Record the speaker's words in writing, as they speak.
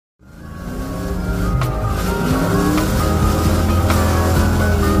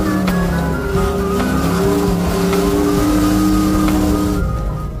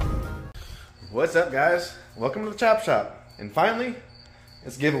What's up, guys? Welcome to the Chop Shop. And finally,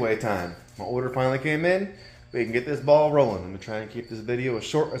 it's giveaway time. My order finally came in. We can get this ball rolling. I'm going to try and keep this video as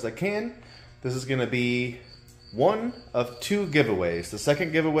short as I can. This is going to be one of two giveaways. The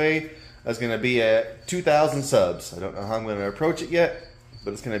second giveaway is going to be at 2,000 subs. I don't know how I'm going to approach it yet,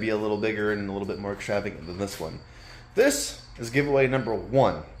 but it's going to be a little bigger and a little bit more extravagant than this one. This is giveaway number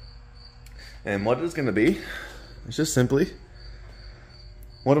 1. And what it's going to be, it's just simply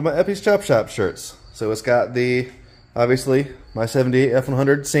one of my Eppy's Chop Shop shirts. So it's got obviously, my 78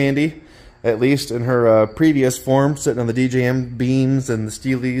 F100 Sandy, at least in her previous form, sitting on the DJM beams and the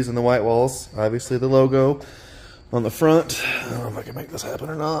steelies and the white walls. Obviously the logo on the front. I don't know if I can make this happen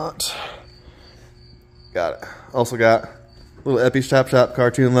or not. Got it. Also got a little Eppy's Chop Shop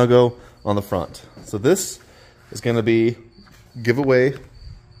cartoon logo on the front. So this is going to be giveaway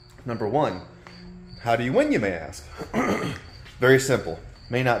number 1. How do you win, you may ask? Very simple.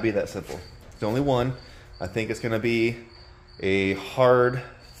 May not be that simple. It's only one. I think it's going to be a hard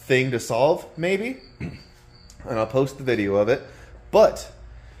thing to solve, maybe. And I'll post the video of it. But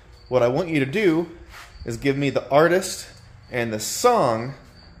what I want you to do is give me the artist and the song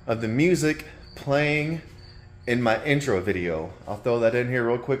of the music playing in my intro video. I'll throw that in here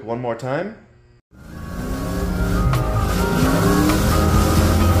real quick one more time.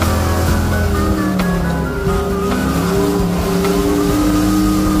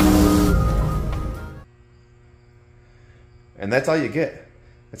 And that's all you get.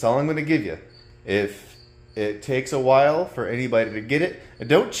 That's all I'm going to give you. If it takes a while for anybody to get it, and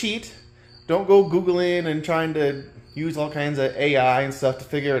don't cheat. Don't go Googling and trying to use all kinds of AI and stuff to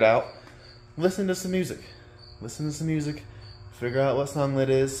figure it out. Listen to some music. Listen to some music. Figure out what song that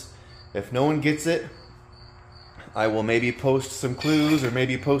is. If no one gets it, I will maybe post some clues or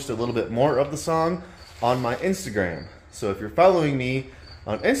maybe post a little bit more of the song on my Instagram. So if you're following me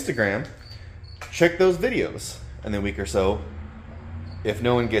on Instagram, check those videos in a week or so. If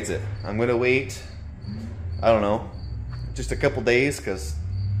no one gets it, I'm gonna wait, I don't know, just a couple days, because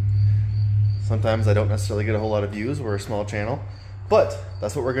sometimes I don't necessarily get a whole lot of views. We're a small channel, but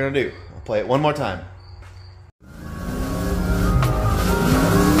that's what we're gonna do. I'll play it one more time.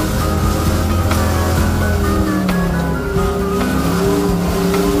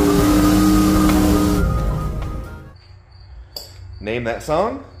 Name that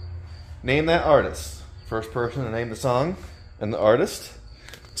song, name that artist. First person to name the song and the artist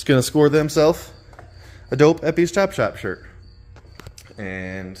is going to score themselves a dope Eppy's Chop Shop shirt.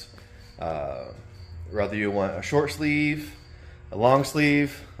 And whether you want a short sleeve, a long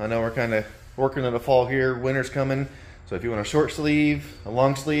sleeve, I know we're kind of working in the fall here, winter's coming, so if you want a short sleeve, a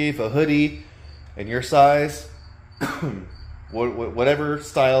long sleeve, a hoodie, and your size, whatever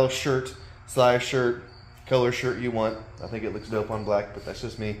style shirt, size shirt, color shirt you want, I think it looks dope on black, but that's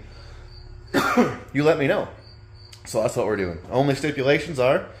just me. You let me know. So that's what we're doing. Only stipulations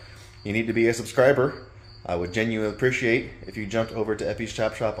are, you need to be a subscriber. I would genuinely appreciate if you jumped over to Eppy's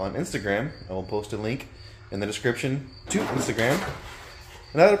Chop Shop on Instagram. I will post a link in the description to Instagram,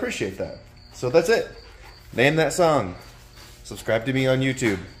 and I would appreciate that. So that's it. Name that song. Subscribe to me on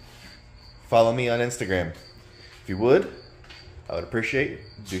YouTube. Follow me on Instagram. If you would, I would appreciate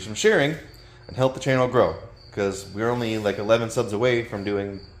do some sharing and help the channel grow, because we're only like 11 subs away from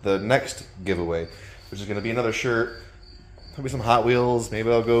doing the next giveaway, which is going to be another shirt, maybe some Hot Wheels, maybe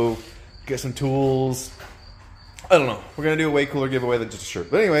I'll go get some tools. I don't know. We're going to do a way cooler giveaway than just a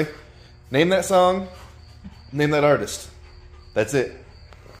shirt. But anyway, name that song, name that artist. That's it.